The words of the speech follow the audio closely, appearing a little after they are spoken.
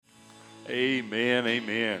Amen,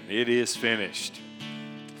 amen. It is finished.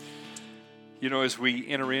 You know, as we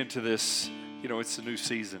enter into this, it's a new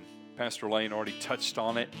season. Pastor Lane already touched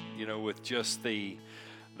on it, with just the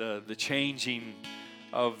changing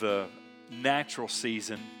of the natural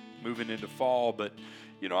season moving into fall. But,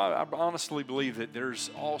 I honestly believe that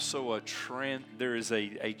there's also a trend, there is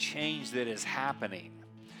a change that is happening.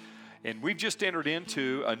 And we've just entered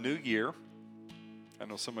into a new year. I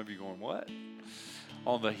know some of you going, what?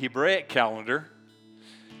 On the Hebraic calendar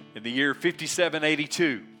in the year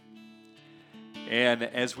 5782. And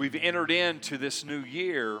as we've entered into this new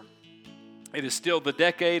year, it is still the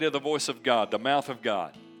decade of the voice of God, the mouth of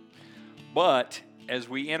God. But as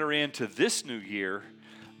we enter into this new year,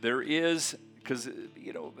 there is, because,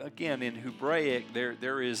 again, in Hebraic,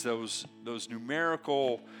 there is those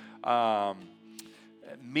numerical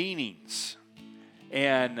meanings.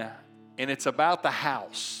 And it's about the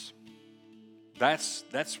house.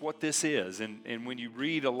 That's what this is. And when you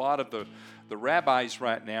read a lot of the rabbis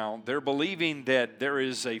right now, they're believing that there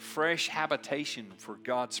is a fresh habitation for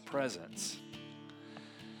God's presence.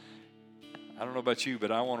 I don't know about you,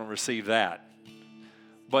 but I want to receive that.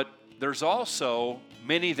 But there's also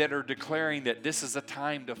many that are declaring that this is a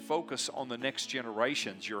time to focus on the next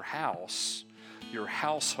generations, your house, your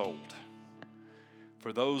household,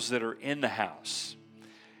 for those that are in the house.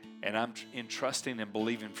 And I'm entrusting and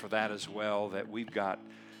believing for that as well, that we've got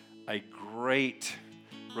a great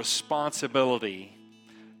responsibility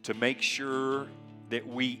to make sure that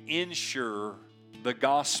we ensure the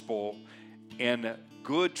gospel and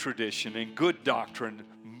good tradition and good doctrine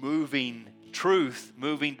moving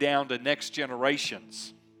down to next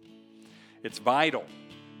generations. It's vital.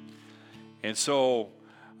 And so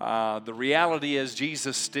the reality is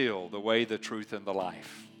Jesus still the way, the truth, and the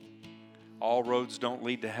life. All roads don't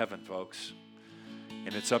lead to heaven, folks.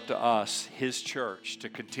 And it's up to us, His church, to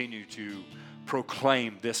continue to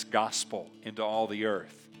proclaim this gospel into all the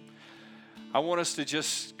earth. I want us to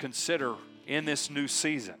just consider in this new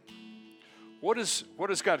season, what is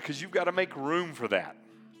God? Because you've got to make room for that.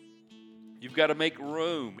 You've got to make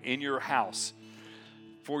room in your house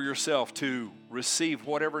for yourself to receive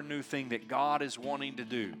whatever new thing that God is wanting to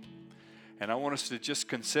do. And I want us to just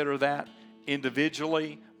consider that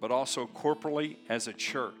individually, but also corporately as a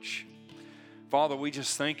church. Father, we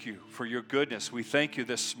just thank you for your goodness. We thank you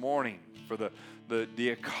this morning for the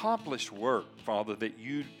accomplished work, Father, that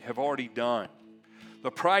you have already done. The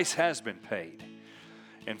price has been paid.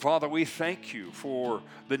 And Father, we thank you for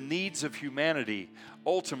the needs of humanity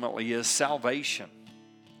ultimately is salvation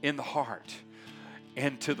in the heart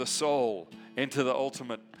and to the soul and to the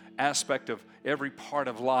ultimate aspect of every part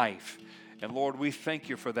of life. And Lord, we thank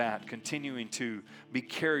you for that, continuing to be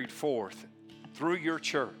carried forth through your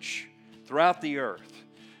church, throughout the earth.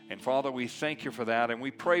 And Father, we thank you for that. And we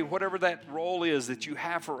pray whatever that role is that you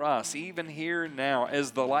have for us, even here and now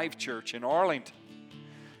as the Life Church in Arlington,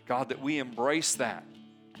 God, that we embrace that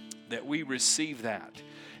we receive that.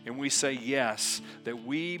 And we say yes, that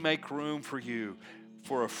we make room for you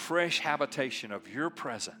for a fresh habitation of your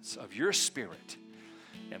presence, of your Spirit.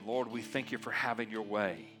 And Lord, we thank you for having your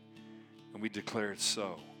way. And we declare it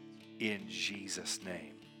so in Jesus'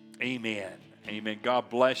 name. Amen. Amen. God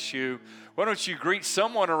bless you. Why don't you greet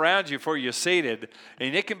someone around you before you're seated?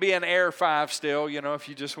 And it can be an Air 5 still, if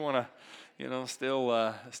you just want to,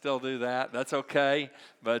 still do that. That's okay.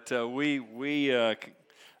 But we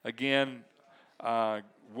again,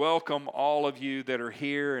 welcome all of you that are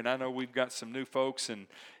here. And I know we've got some new folks.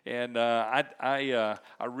 And I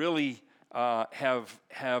really have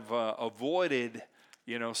avoided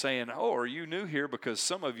saying, oh, are you new here? Because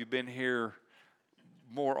some of you have been here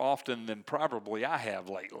more often than probably I have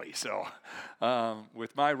lately. So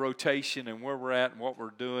with my rotation and where we're at and what we're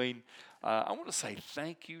doing, I want to say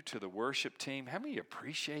thank you to the worship team. How many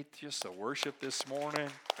appreciate just the worship this morning?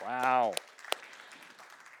 Wow.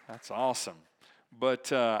 That's awesome.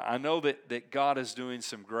 But I know that God is doing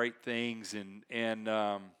some great things, and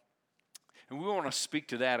we want to speak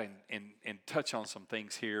to that and touch on some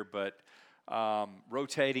things here, but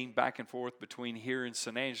rotating back and forth between here and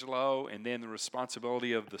San Angelo, and then the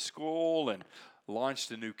responsibility of the school, and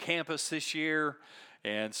launched a new campus this year,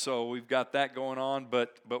 and so we've got that going on.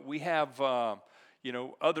 But we have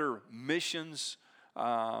other missions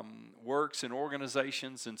works and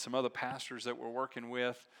organizations, and some other pastors that we're working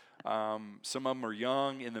with. Some of them are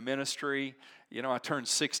young in the ministry. I turned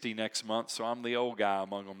 60 next month, so I'm the old guy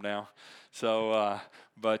among them now. So,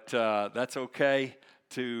 but that's okay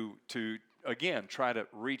to again, try to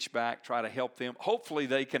reach back, try to help them. Hopefully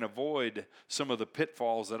they can avoid some of the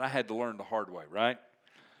pitfalls that I had to learn the hard way, right?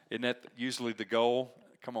 Isn't that usually the goal?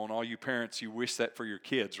 Come on, all you parents, you wish that for your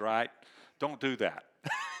kids, right? Don't do that.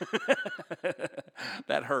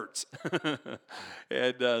 That hurts.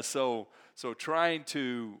 And so trying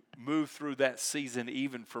to move through that season,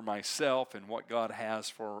 even for myself and what God has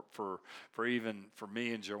for even for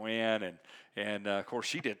me and Joanne, and of course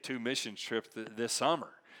she did 2 mission trips this summer,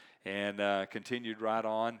 and continued right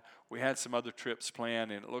on. We had some other trips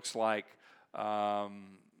planned, and it looks like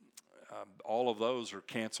all of those are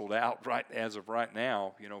canceled out right as of right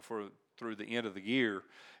now. Through the end of the year,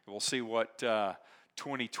 we'll see what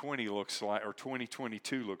 2020 looks like, or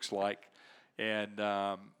 2022 looks like, and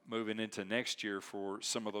moving into next year for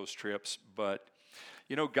some of those trips. But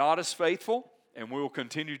God is faithful, and we will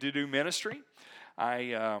continue to do ministry.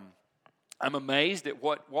 I'm amazed at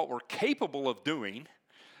what we're capable of doing.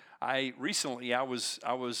 I've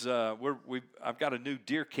got a new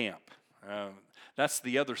deer camp. That's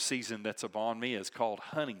the other season that's upon me, is called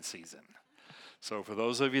hunting season. So for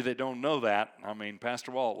those of you that don't know that,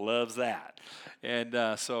 Pastor Walt loves that. And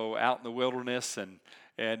so out in the wilderness, and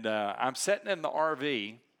I'm sitting in the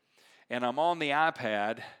RV, and I'm on the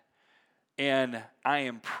iPad, and I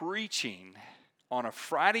am preaching on a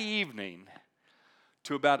Friday evening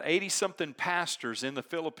to about 80-something pastors in the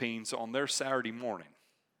Philippines on their Saturday morning.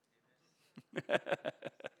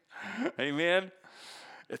 Amen.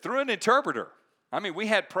 Through an interpreter. We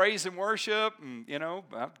had praise and worship, and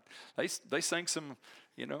they sang some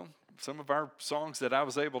of our songs that I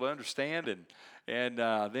was able to understand, and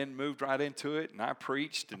then moved right into it, and I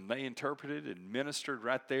preached, and they interpreted and ministered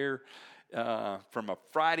right there from a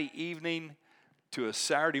Friday evening to a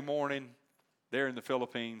Saturday morning there in the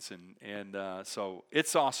Philippines, and so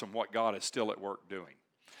it's awesome what God is still at work doing,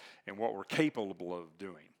 and what we're capable of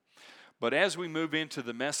doing. But as we move into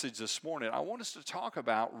the message this morning, I want us to talk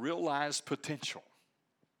about realized potential.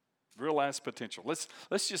 Realized potential.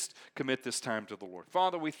 Let's just commit this time to the Lord.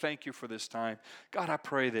 Father, we thank you for this time. God, I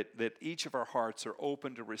pray that each of our hearts are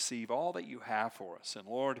open to receive all that you have for us. And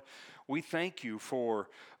Lord, we thank you for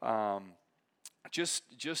just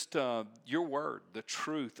your word, the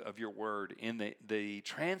truth of your word, in the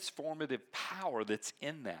transformative power that's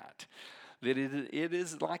in that. That it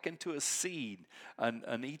is likened to a seed,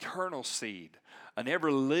 an eternal seed, an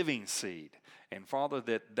ever-living seed. And Father,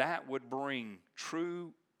 that would bring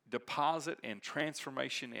true deposit and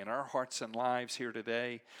transformation in our hearts and lives here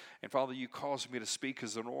today. And Father, you caused me to speak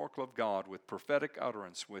as an oracle of God with prophetic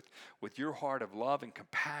utterance, with your heart of love and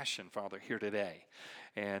compassion, Father, here today.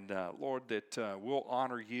 And Lord, that we'll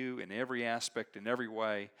honor you in every aspect, in every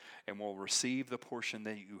way, and we'll receive the portion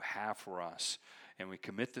that you have for us. And we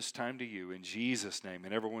commit this time to you in Jesus' name.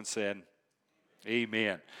 And everyone said,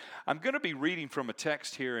 amen. I'm going to be reading from a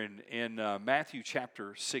text here in Matthew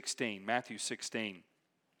chapter 16, Matthew 16.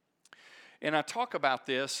 And I talk about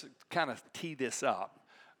this, kind of tee this up,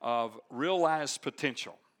 of realized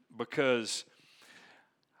potential. Because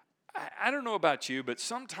I don't know about you, but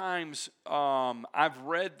sometimes I've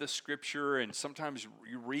read the scripture, and sometimes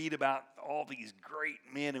you read about all these great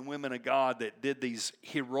men and women of God that did these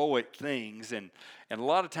heroic things, and a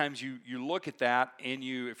lot of times you look at that, and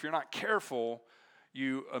if you're not careful,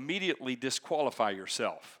 you immediately disqualify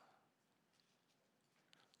yourself.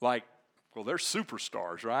 Like, well, they're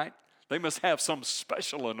superstars, right? They must have some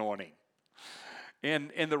special anointing.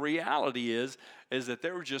 And the reality is that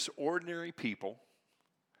they were just ordinary people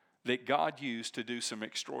that God used to do some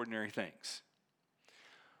extraordinary things.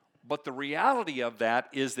 But the reality of that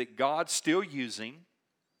is that God's still using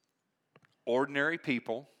ordinary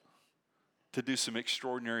people to do some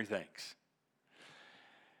extraordinary things.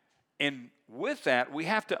 And with that, we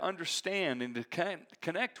have to understand and to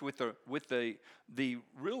connect with the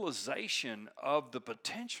realization of the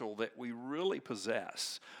potential that we really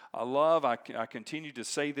possess. I continue to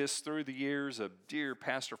say this through the years. A dear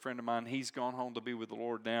pastor friend of mine, he's gone home to be with the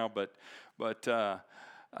Lord now, but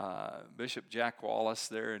Bishop Jack Wallace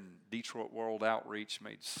there in Detroit World Outreach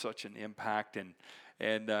made such an impact, and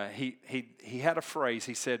he had a phrase.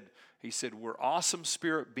 He said, "We're awesome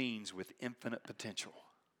spirit beings with infinite potential."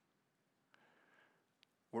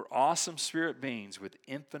 We're awesome spirit beings with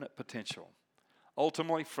infinite potential.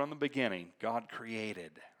 Ultimately, from the beginning, God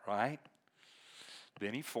created, right?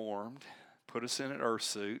 Then he formed, put us in an earth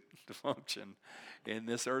suit to function in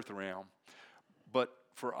this earth realm. But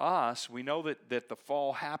for us, we know that the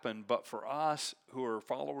fall happened, but for us who are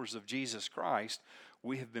followers of Jesus Christ,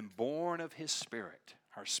 we have been born of his Spirit.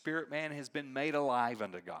 Our spirit man has been made alive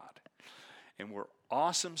unto God. And we're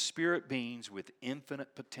awesome spirit beings with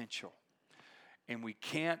infinite potential. And we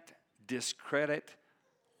can't discredit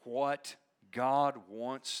what God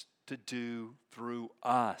wants to do through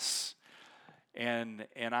us.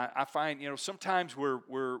 I find, sometimes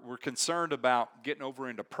we're concerned about getting over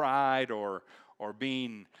into pride or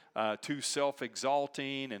being too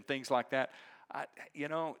self-exalting and things like that. I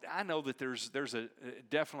know that there's a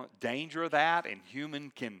definite danger of that, and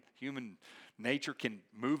human nature can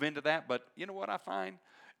move into that. But you know what I find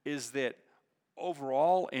is that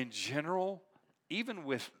overall, in general, even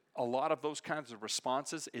with a lot of those kinds of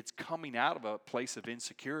responses, it's coming out of a place of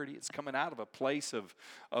insecurity. It's coming out of a place of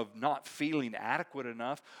not feeling adequate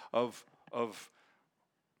enough, of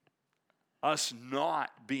us not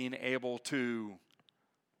being able to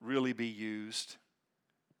really be used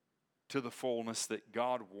to the fullness that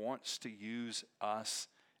God wants to use us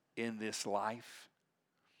in this life.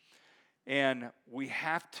 And we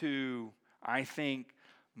have to, I think,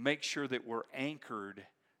 make sure that we're anchored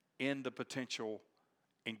in the potential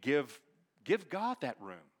and give God that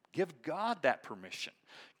room. Give God that permission.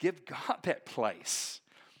 Give God that place.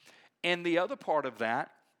 And the other part of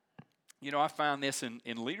that, I found this in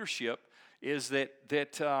leadership, is that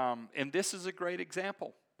and this is a great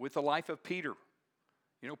example with the life of Peter.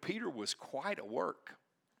 Peter was quite a work.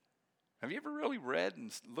 Have you ever really read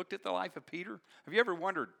and looked at the life of Peter? Have you ever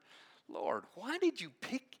wondered, Lord, why did you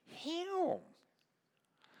pick him?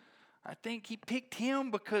 I think he picked him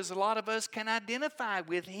because a lot of us can identify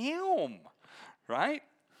with him, right?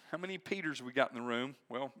 How many Peters we got in the room?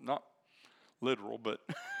 Well, not literal, but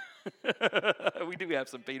we do have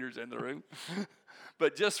some Peters in the room.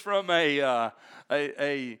 But just from a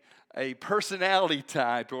personality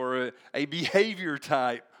type or a behavior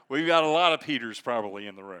type, we've got a lot of Peters probably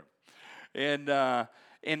in the room.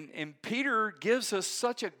 And Peter gives us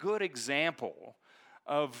such a good example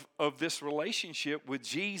of this relationship with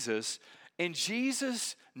Jesus, and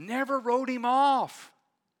Jesus never wrote him off.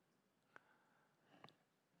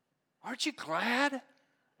 Aren't you glad?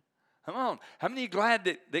 Come on. How many are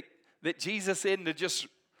glad that Jesus isn't just,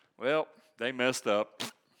 well, they messed up,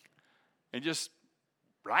 and just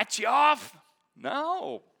write you off?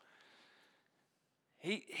 No.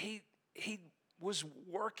 He was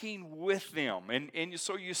working with them, and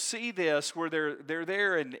so you see this where they're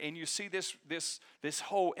there, and you see this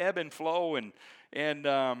whole ebb and flow, and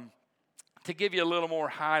to give you a little more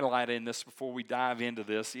highlight in this before we dive into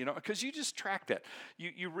this, because you just track that.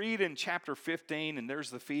 You read in chapter 15, and there's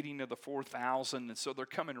the feeding of the 4,000, and so they're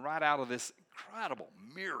coming right out of this incredible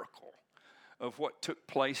miracle of what took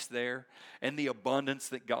place there and the abundance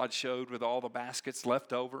that God showed with all the baskets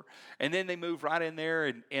left over. And then they move right in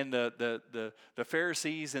there, and the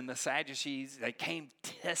Pharisees and the Sadducees, they came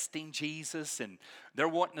testing Jesus, and they're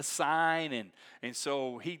wanting a sign, and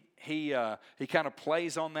so he kind of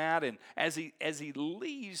plays on that. And as he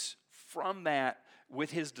leaves from that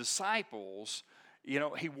with his disciples,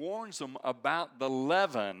 he warns them about the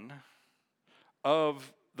leaven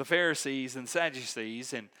of the Pharisees and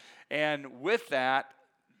Sadducees, and with that,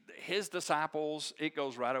 his disciples, it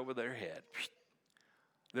goes right over their head.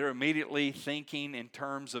 They're immediately thinking in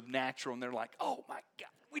terms of natural, and they're like, oh my God,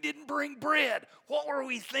 we didn't bring bread. What were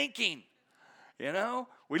we thinking?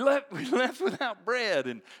 We left without bread.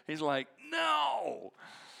 And he's like, no.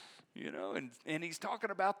 And he's talking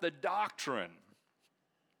about the doctrine.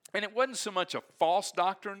 And it wasn't so much a false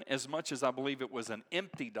doctrine as much as I believe it was an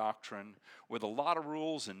empty doctrine with a lot of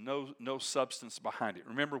rules and no substance behind it.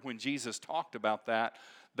 Remember when Jesus talked about that,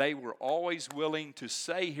 they were always willing to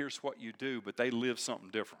say, here's what you do, but they lived something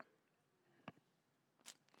different.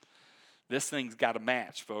 This thing's got to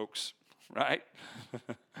match, folks, right?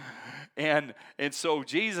 and so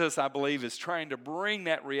Jesus, I believe, is trying to bring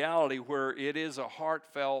that reality where it is a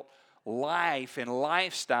heartfelt life and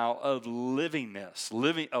lifestyle of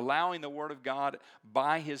allowing the Word of God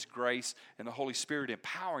by His grace and the Holy Spirit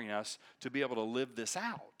empowering us to be able to live this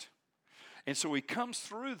out. And so he comes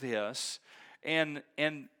through this, and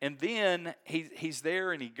then he's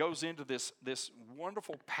there, and he goes into this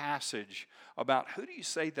wonderful passage about who do you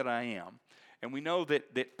say that I am? And we know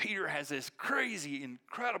that Peter has this crazy,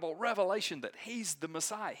 incredible revelation that he's the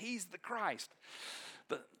Messiah, he's the Christ,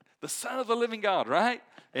 the Son of the living God, right?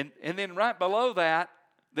 And then right below that,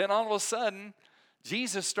 then all of a sudden,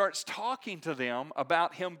 Jesus starts talking to them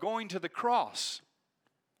about him going to the cross.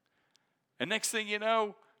 And next thing you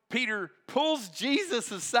know, Peter pulls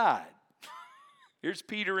Jesus aside. Here's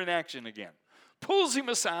Peter in action again. Pulls him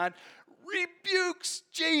aside, rebukes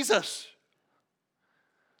Jesus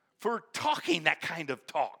for talking that kind of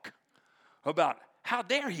talk about how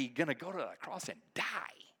dare he going to go to the cross and die.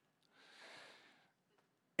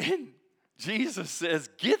 And Jesus says,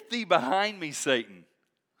 get thee behind me, Satan.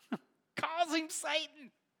 Calls him Satan.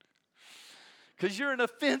 Because you're an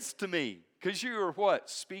offense to me. Because you are what?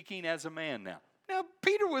 Speaking as a man now. Now,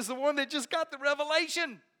 Peter was the one that just got the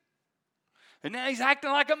revelation. And now he's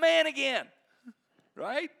acting like a man again.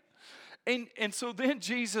 Right? And so then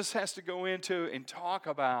Jesus has to go into and talk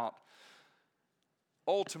about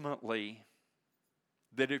ultimately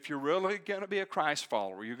that if you're really going to be a Christ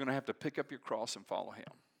follower, you're going to have to pick up your cross and follow him.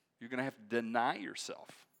 You're going to have to deny yourself.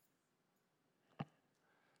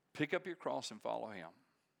 Pick up your cross and follow him.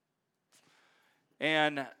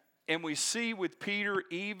 And we see with Peter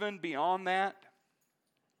even beyond that,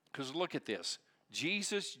 because look at this.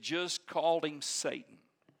 Jesus just called him Satan.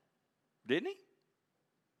 Didn't he?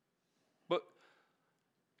 But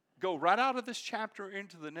go right out of this chapter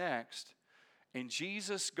into the next, and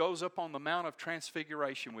Jesus goes up on the Mount of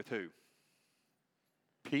Transfiguration with who?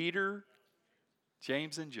 Peter,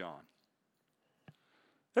 James, and John.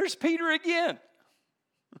 There's Peter again.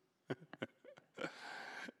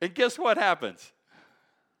 And guess what happens?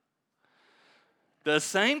 The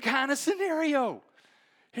same kind of scenario.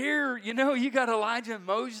 Here, you got Elijah and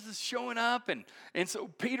Moses showing up, and so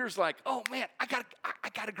Peter's like, oh man, I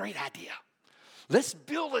got a great idea. Let's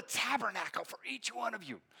build a tabernacle for each one of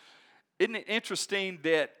you. Isn't it interesting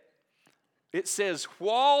that it says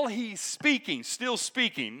while he's speaking, still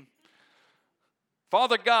speaking,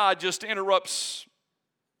 Father God just interrupts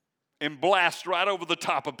and blasts right over the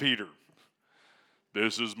top of Peter.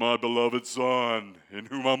 This is my beloved Son, in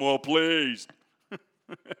whom I'm well pleased.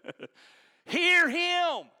 Hear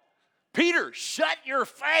him. Peter, shut your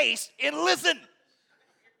face and listen.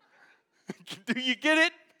 Do you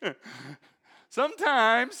get it?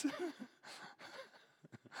 Sometimes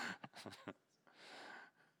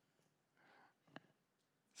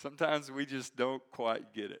we just don't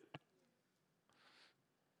quite get it.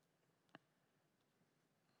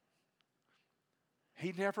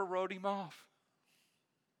 He never wrote him off.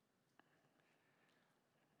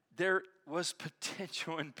 There was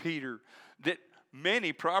potential in Peter that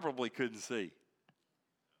many probably couldn't see.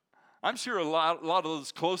 I'm sure a lot of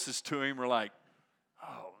those closest to him were like,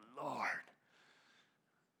 oh, Lord.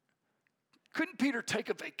 Couldn't Peter take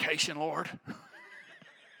a vacation, Lord?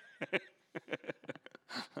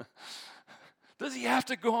 Does he have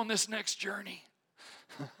to go on this next journey?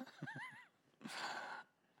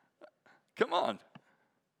 Come on.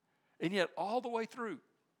 And yet all the way through,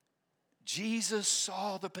 Jesus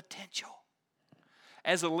saw the potential.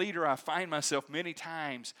 As a leader, I find myself many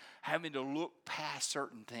times having to look past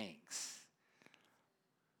certain things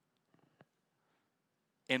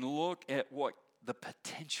and look at what the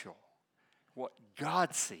potential, what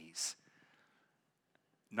God sees.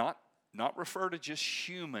 Not refer to just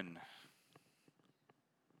human,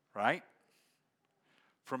 right?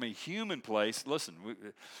 From a human place, listen,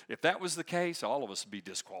 if that was the case, all of us would be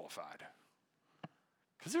disqualified.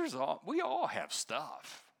 Because we all have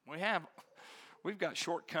stuff. We've got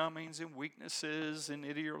shortcomings and weaknesses and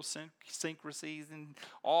idiosyncrasies and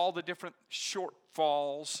all the different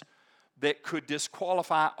shortfalls that could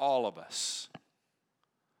disqualify all of us.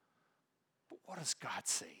 But what does God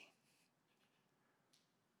see?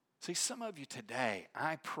 See, some of you today,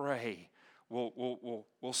 I pray, will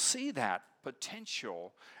see that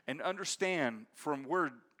potential and understand from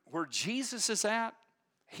where Jesus is at.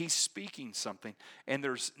 He's speaking something, and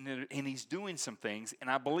he's doing some things, and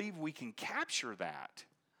I believe we can capture that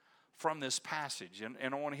from this passage. And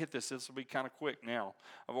I want to hit this. This will be kind of quick now.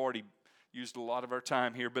 I've already used a lot of our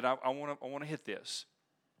time here, but I want to hit this.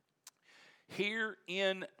 Here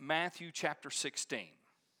in Matthew chapter 16,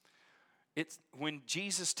 it's when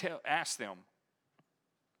Jesus asked them,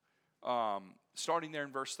 starting there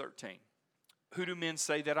in verse 13, who do men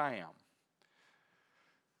say that I am?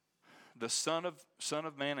 The Son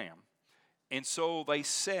of Man am. And so they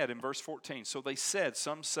said in verse 14, so they said,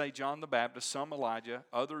 some say John the Baptist, some Elijah,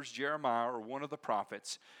 others Jeremiah or one of the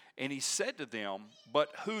prophets. And he said to them, but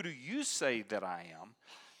who do you say that I am?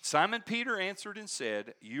 Simon Peter answered and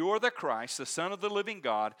said, you are the Christ, the Son of the living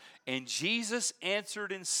God. And Jesus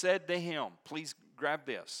answered and said to him, please grab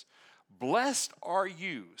this, blessed are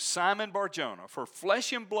you, Simon Bar-Jonah, for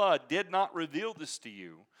flesh and blood did not reveal this to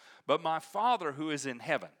you, but my Father who is in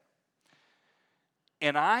heaven.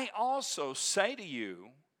 And I also say to you,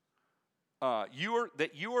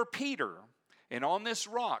 you are Peter, and on this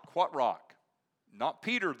rock, what rock? Not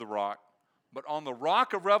Peter the rock, but on the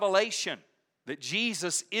rock of revelation, that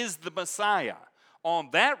Jesus is the Messiah. On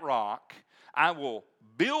that rock, I will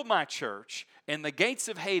build my church, and the gates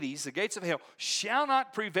of Hades, the gates of hell, shall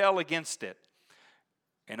not prevail against it.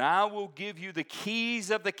 And I will give you the keys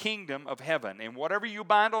of the kingdom of heaven. And whatever you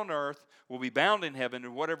bind on earth will be bound in heaven,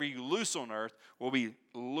 and whatever you loose on earth will be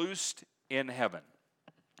loosed in heaven.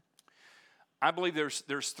 I believe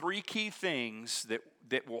there's three key things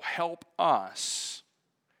that will help us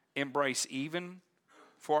embrace, even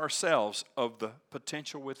for ourselves, of the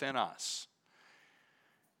potential within us.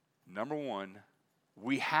 Number one,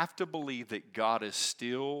 we have to believe that God is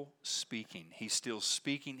still speaking. He's still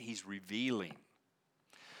speaking. He's revealing.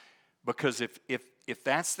 Because if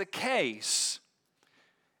that's the case,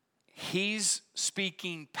 He's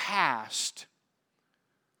speaking past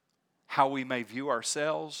how we may view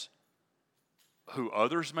ourselves, who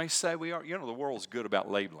others may say we are. You know, the world's good about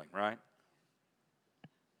labeling, right?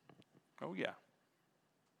 Oh yeah,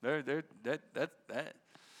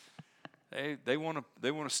 they want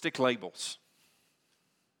to stick labels.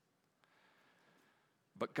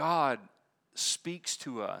 But God speaks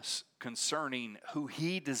to us concerning who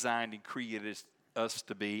He designed and created us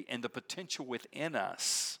to be and the potential within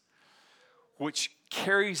us, which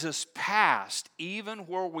carries us past even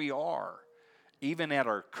where we are, even at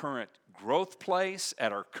our current growth place,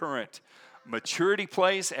 at our current maturity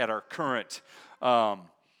place, at our current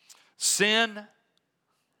sin.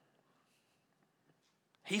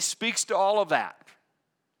 He speaks to all of that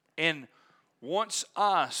and wants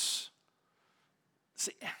us.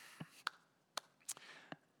 See,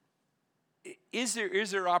 is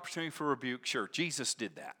there opportunity for rebuke? Sure, Jesus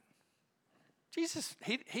did that. Jesus,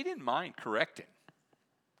 he didn't mind correcting.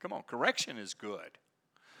 Come on, correction is good.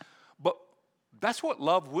 But that's what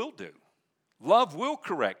love will do. Love will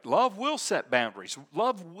correct. Love will set boundaries.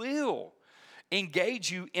 Love will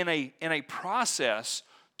engage you in a process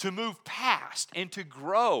to move past and to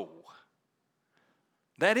grow.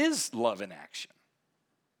 That is love in action.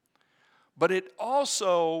 But it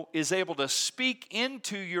also is able to speak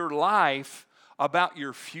into your life about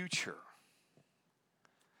your future.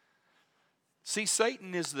 See,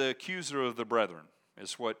 Satan is the accuser of the brethren,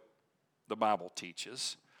 is what the Bible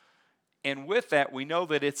teaches. And with that, we know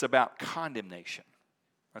that it's about condemnation.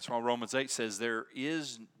 That's why Romans 8 says, there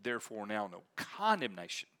is therefore now no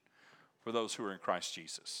condemnation for those who are in Christ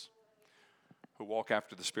Jesus, who walk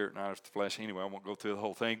after the Spirit, not after the flesh. Anyway, I won't go through the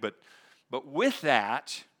whole thing. But with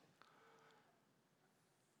that,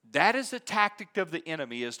 that is the tactic of the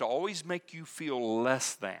enemy, is to always make you feel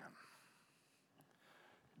less than.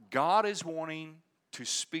 God is wanting to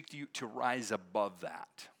speak to you to rise above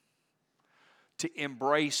that, to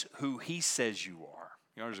embrace who He says you are.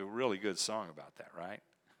 You know, there's a really good song about that, right?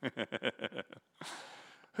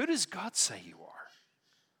 Who does God say you are?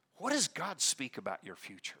 What does God speak about your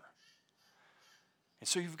future? And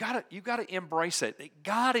so you've got to embrace it. That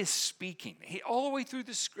God is speaking. All the way through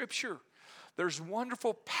the Scripture, there's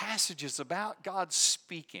wonderful passages about God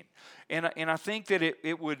speaking. And I think that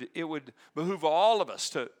it would behoove all of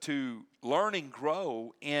us to learn and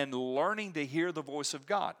grow in learning to hear the voice of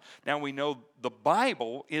God. Now we know the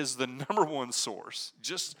Bible is the number one source,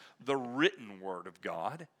 just the written Word of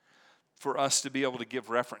God, for us to be able to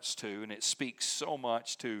give reference to. And it speaks so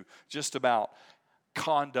much to just about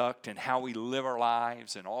conduct and how we live our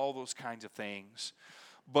lives and all those kinds of things.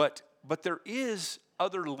 But there is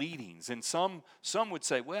other leadings, and some would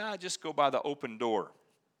say, well, I just go by the open door.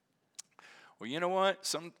 Well, you know what?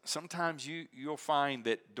 Sometimes you'll find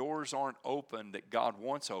that doors aren't open that God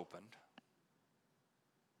wants opened,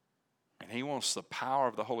 and He wants the power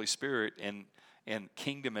of the Holy Spirit and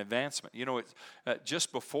kingdom advancement. You know, it's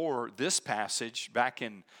just before this passage, back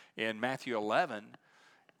in Matthew 11,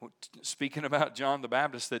 speaking about John the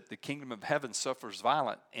Baptist, that the kingdom of heaven suffers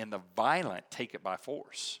violent, and the violent take it by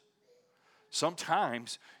force.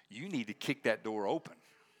 Sometimes you need to kick that door open.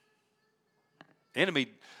 The enemy,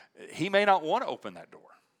 he may not want to open that door.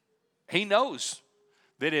 He knows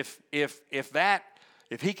that if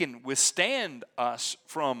he can withstand us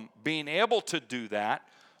from being able to do that,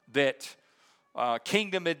 that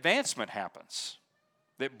kingdom advancement happens,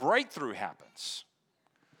 that breakthrough happens.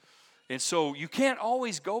 And so you can't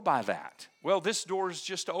always go by that. Well, this door is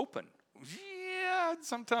just open. Yeah,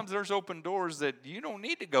 sometimes there's open doors that you don't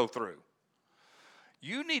need to go through.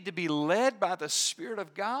 You need to be led by the Spirit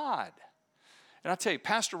of God. And I tell you,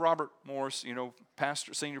 Pastor Robert Morris, you know,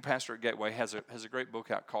 senior pastor at Gateway, has a great book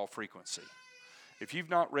out called Frequency. If you've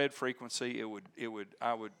not read Frequency,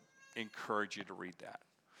 I would encourage you to read that.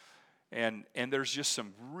 And there's just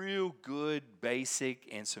some real good basic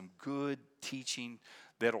and some good teaching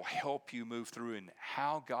that'll help you move through in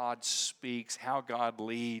how God speaks, how God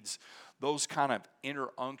leads, those kind of inner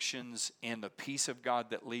unctions and the peace of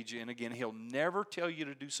God that leads you. And again, He'll never tell you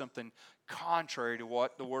to do something contrary to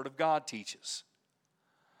what the Word of God teaches.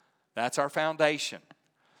 That's our foundation.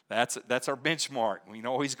 That's our benchmark. We can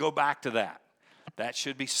always go back to that. That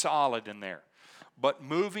should be solid in there. But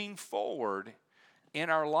moving forward, in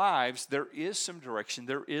our lives, there is some direction,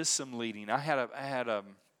 there is some leading. I had a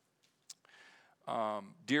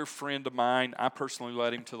dear friend of mine. I personally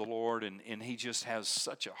led him to the Lord, and he just has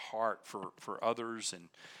such a heart for others and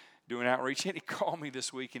doing outreach. And he called me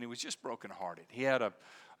this week, and he was just brokenhearted. He had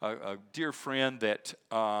a dear friend that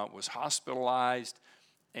was hospitalized,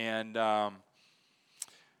 and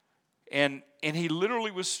he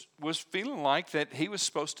literally was feeling like that he was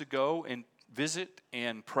supposed to go and visit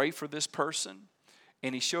and pray for this person.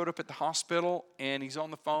 And he showed up at the hospital, and he's on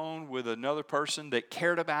the phone with another person that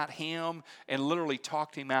cared about him and literally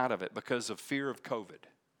talked him out of it because of fear of COVID,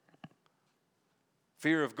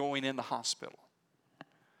 fear of going in the hospital.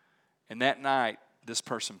 And that night, this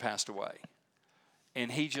person passed away.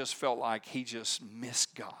 And he just felt like he just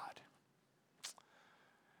missed God.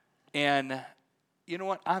 And you know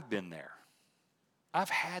what? I've been there. I've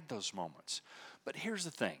had those moments. But here's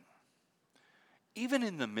the thing. Even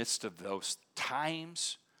in the midst of those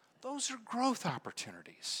times, those are growth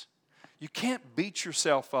opportunities. You can't beat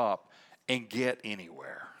yourself up and get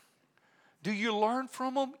anywhere. Do you learn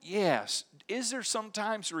from them? Yes. Is there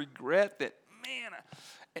sometimes regret that,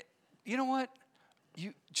 man, you know what?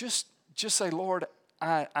 You just say, Lord,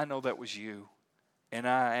 I know that was you, and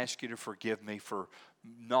I ask you to forgive me for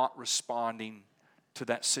not responding to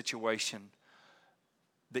that situation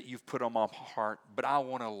that you've put on my heart, but I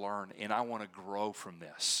want to learn and I want to grow from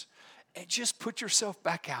this. And just put yourself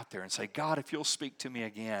back out there and say, God, if you'll speak to me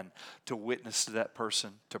again to witness to that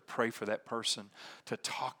person, to pray for that person, to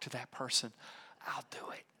talk to that person, I'll do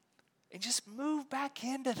it. And just move back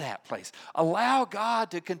into that place. Allow God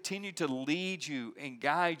to continue to lead you and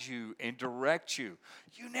guide you and direct you.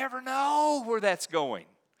 You never know where that's going.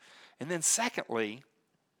 And then secondly,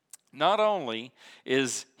 not only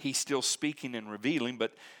is he still speaking and revealing,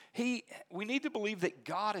 but we need to believe that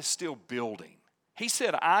God is still building. He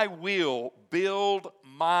said, I will build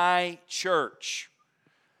my church.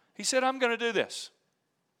 He said, I'm going to do this.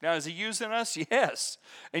 Now, is he using us? Yes.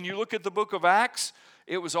 And you look at the book of Acts,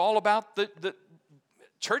 it was all about the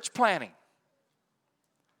church planting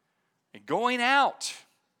and going out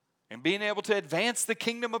and being able to advance the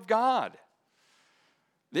kingdom of God.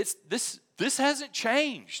 This hasn't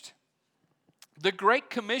changed. The Great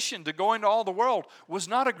Commission to go into all the world was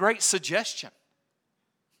not a great suggestion.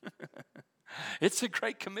 It's a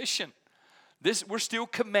Great Commission. We're still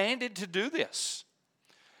commanded to do this.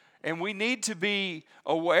 And we need to be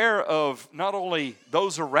aware of not only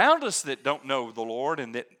those around us that don't know the Lord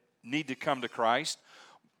and that need to come to Christ.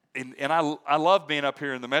 And I love being up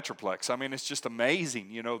here in the Metroplex. I mean, it's just amazing,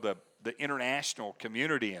 the international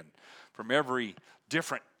community and from every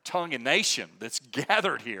different tongue and nation that's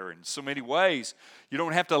gathered here in so many ways. You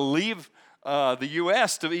don't have to leave the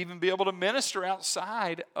U.S. to even be able to minister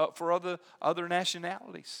outside for other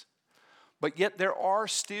nationalities. But yet there are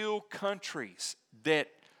still countries that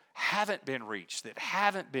haven't been reached, that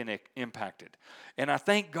haven't been impacted. And I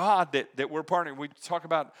thank God that we're partnering. We talk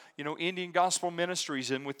about, Indian Gospel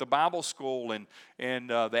Ministries and with the Bible School and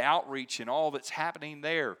the outreach and all that's happening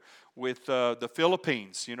there. With the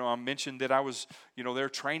Philippines, I mentioned that I was, they're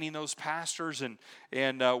training those pastors,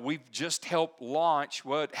 and we've just helped launch.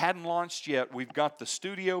 Well, it hadn't launched yet. We've got the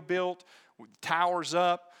studio built, towers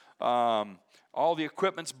up, all the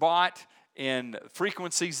equipment's bought, and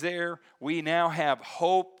frequencies there. We now have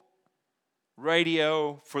Hope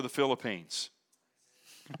Radio for the Philippines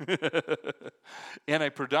in a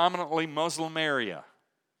predominantly Muslim area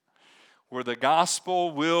where the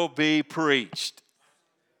gospel will be preached.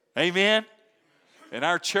 Amen? And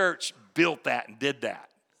our church built that and did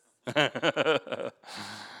that.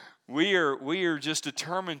 We are just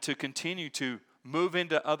determined to continue to move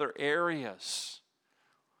into other areas.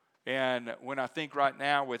 And when I think right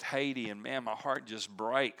now with Haiti, and man, my heart just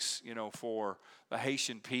breaks, for the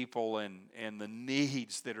Haitian people and the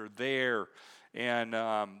needs that are there. And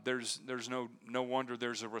there's no wonder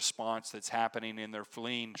there's a response that's happening, and they're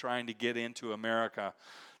fleeing, trying to get into America.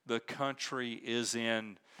 The country is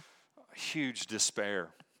in huge despair.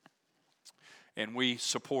 And we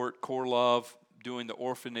support Core Love doing the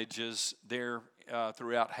orphanages there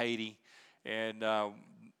throughout Haiti. And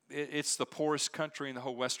it's the poorest country in the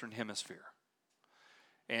whole Western Hemisphere.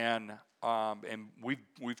 And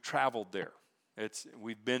we've traveled there.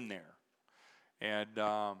 We've been there. And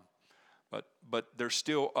but there's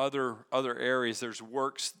still other areas. There's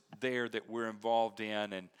works there that we're involved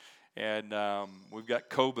in, and we've got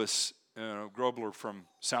Cobus Grobler from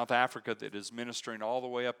South Africa that is ministering all the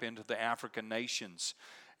way up into the African nations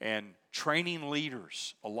and training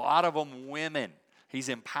leaders, a lot of them women. He's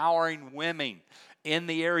empowering women in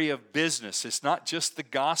the area of business. It's not just the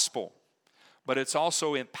gospel, but it's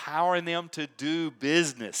also empowering them to do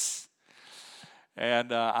business.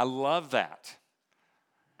 And I love that.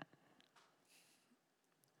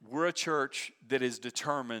 We're a church that is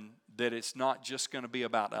determined that it's not just going to be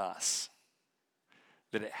about us,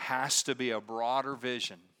 that it has to be a broader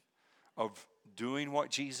vision of doing what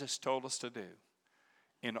Jesus told us to do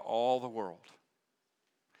in all the world.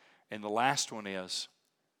 And the last one is,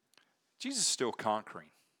 Jesus is still conquering.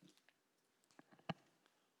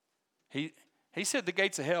 He said the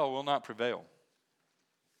gates of hell will not prevail.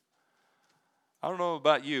 I don't know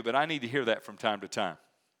about you, but I need to hear that from time to time.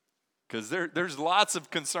 Because there's lots of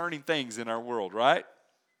concerning things in our world, right?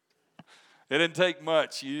 It didn't take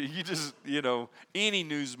much. You just, any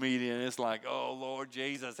news media, and it's like, oh, Lord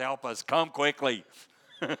Jesus, help us. Come quickly.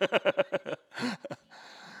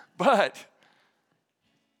 But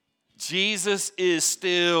Jesus is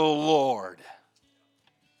still Lord.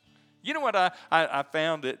 You know what I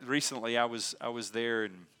found that recently I was there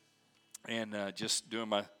and just doing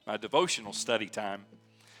my devotional study time.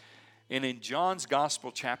 And in John's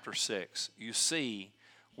Gospel, chapter 6, you see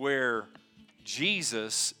where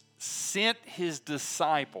Jesus sent his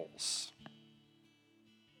disciples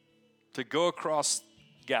to go across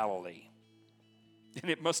Galilee.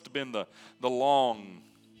 And it must have been the long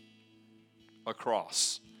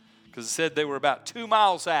across, because it said they were about 2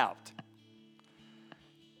 miles out.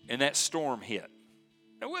 And that storm hit.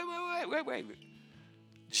 Now, wait.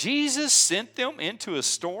 Jesus sent them into a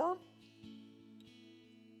storm?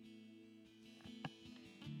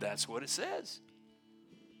 That's what it says.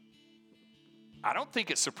 I don't think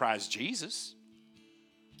it surprised Jesus.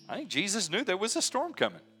 I think Jesus knew there was a storm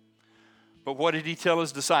coming. But what did he tell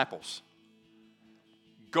his disciples?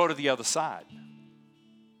 Go to the other side.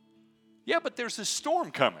 Yeah, but there's a storm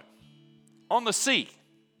coming on the sea.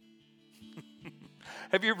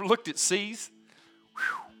 Have you ever looked at seas?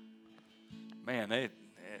 Whew. Man,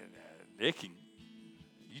 they can,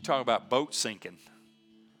 you talk about boat sinking.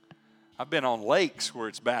 I've been on lakes where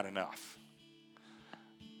it's bad enough.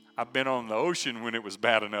 I've been on the ocean when it was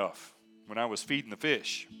bad enough, when I was feeding the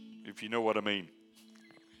fish, if you know what I mean.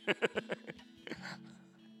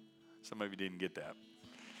 Some of you didn't get that.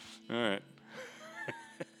 All right.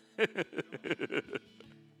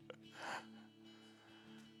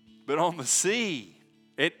 But on the sea,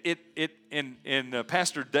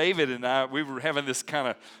 Pastor David and I, we were having this kind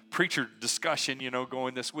of preacher discussion,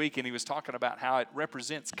 going this week, and he was talking about how it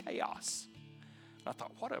represents chaos. And I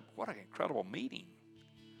thought, what an incredible meeting.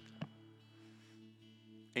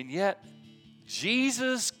 And yet,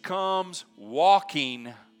 Jesus comes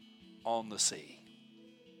walking on the sea.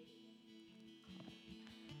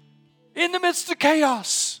 In the midst of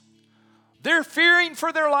chaos, they're fearing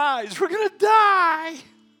for their lives. We're going to die.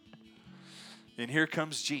 And here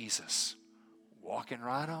comes Jesus, walking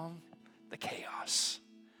right on the chaos,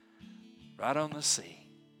 right on the sea.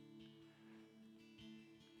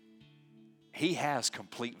 He has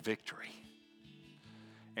complete victory.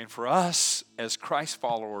 And for us as Christ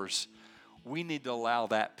followers, we need to allow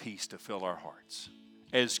that peace to fill our hearts.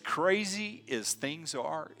 As crazy as things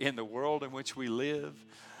are in the world in which we live,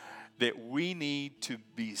 that we need to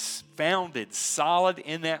be founded solid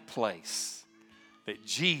in that place, that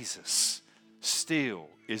Jesus still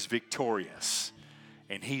is victorious,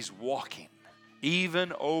 and he's walking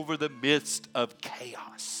even over the midst of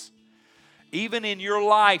chaos. Even in your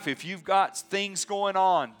life, if you've got things going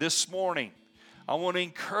on this morning, I want to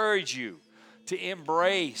encourage you to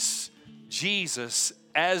embrace Jesus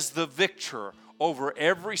as the victor over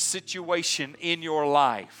every situation in your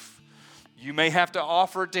life. You may have to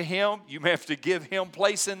offer it to him. You may have to give him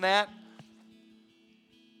place in that.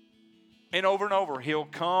 And over, he'll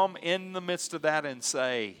come in the midst of that and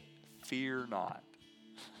say, fear not.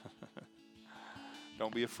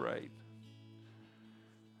 Don't be afraid.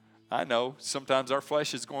 I know sometimes our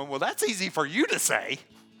flesh is going, well, that's easy for you to say.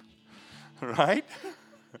 Right?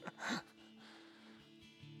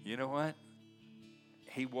 You know what?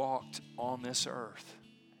 He walked on this earth,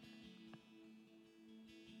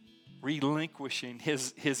 relinquishing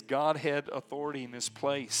his Godhead authority in this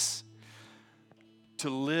place to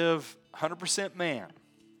live 100% man,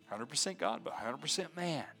 100% God, but 100%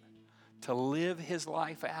 man, to live his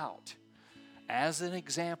life out as an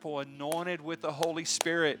example, anointed with the Holy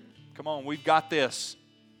Spirit. Come on, we've got this.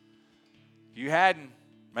 If you hadn't,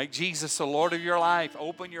 make Jesus the Lord of your life.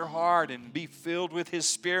 Open your heart and be filled with his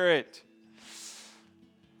Spirit.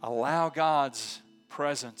 Allow God's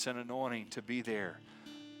presence and anointing to be there.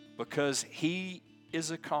 Because he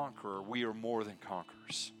is a conqueror, we are more than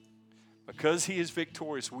conquerors. Because he is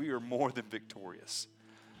victorious, we are more than victorious.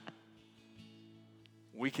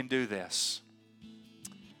 We can do this.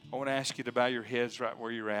 I want to ask you to bow your heads right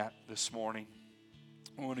where you're at this morning.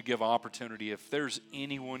 I want to give opportunity. If there's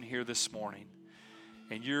anyone here this morning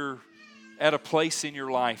and you're at a place in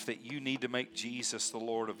your life that you need to make Jesus the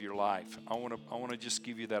Lord of your life, I want to just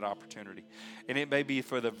give you that opportunity. And it may be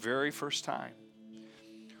for the very first time.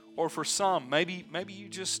 Or for some, maybe you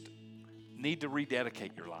just need to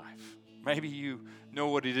rededicate your life. Maybe you know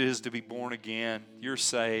what it is to be born again. You're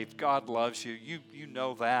saved. God loves you. You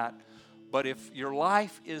know that. But if your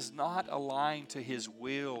life is not aligned to His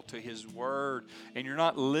will, to His word, and you're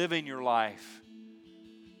not living your life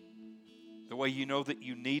the way you know that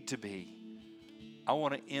you need to be, I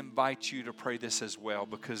want to invite you to pray this as well,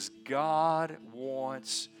 because God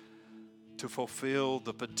wants to fulfill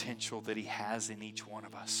the potential that He has in each one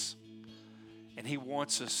of us. And He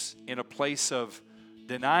wants us in a place of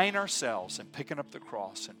denying ourselves and picking up the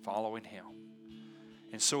cross and following Him.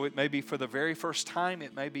 And so it may be for the very first time,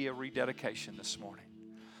 it may be a rededication this morning.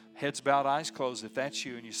 Heads bowed, eyes closed. If that's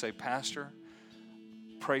you and you say, Pastor,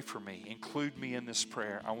 pray for me. Include me in this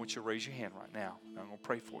prayer. I want you to raise your hand right now. I'm going to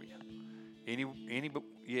pray for you.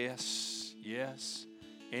 Yes.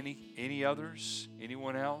 Any others?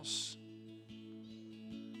 Anyone else?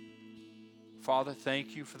 Father,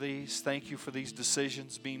 thank you for these. Thank you for these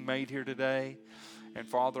decisions being made here today. And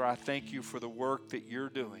Father, I thank you for the work that you're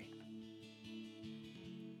doing.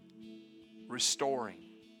 Restoring.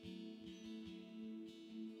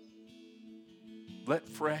 Let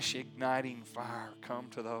fresh igniting fire come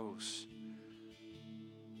to those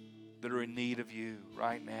that are in need of you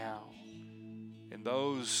right now. And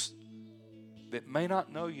those that may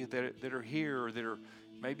not know you, that are here, or that are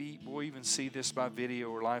maybe will even see this by video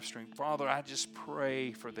or live stream. Father, I just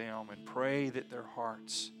pray for them and pray that their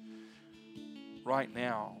hearts right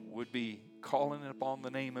now would be calling upon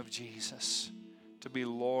the name of Jesus to be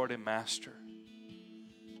Lord and Master.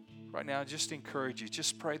 Right now, just encourage you.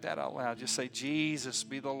 Just pray that out loud. Just say, Jesus,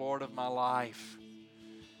 be the Lord of my life.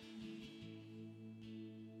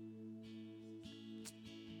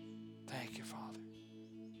 Thank you, Father.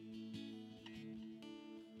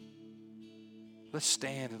 Let's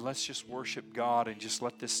stand and let's just worship God and just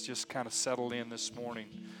let this just kind of settle in this morning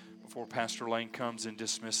before Pastor Lane comes and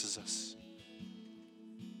dismisses us.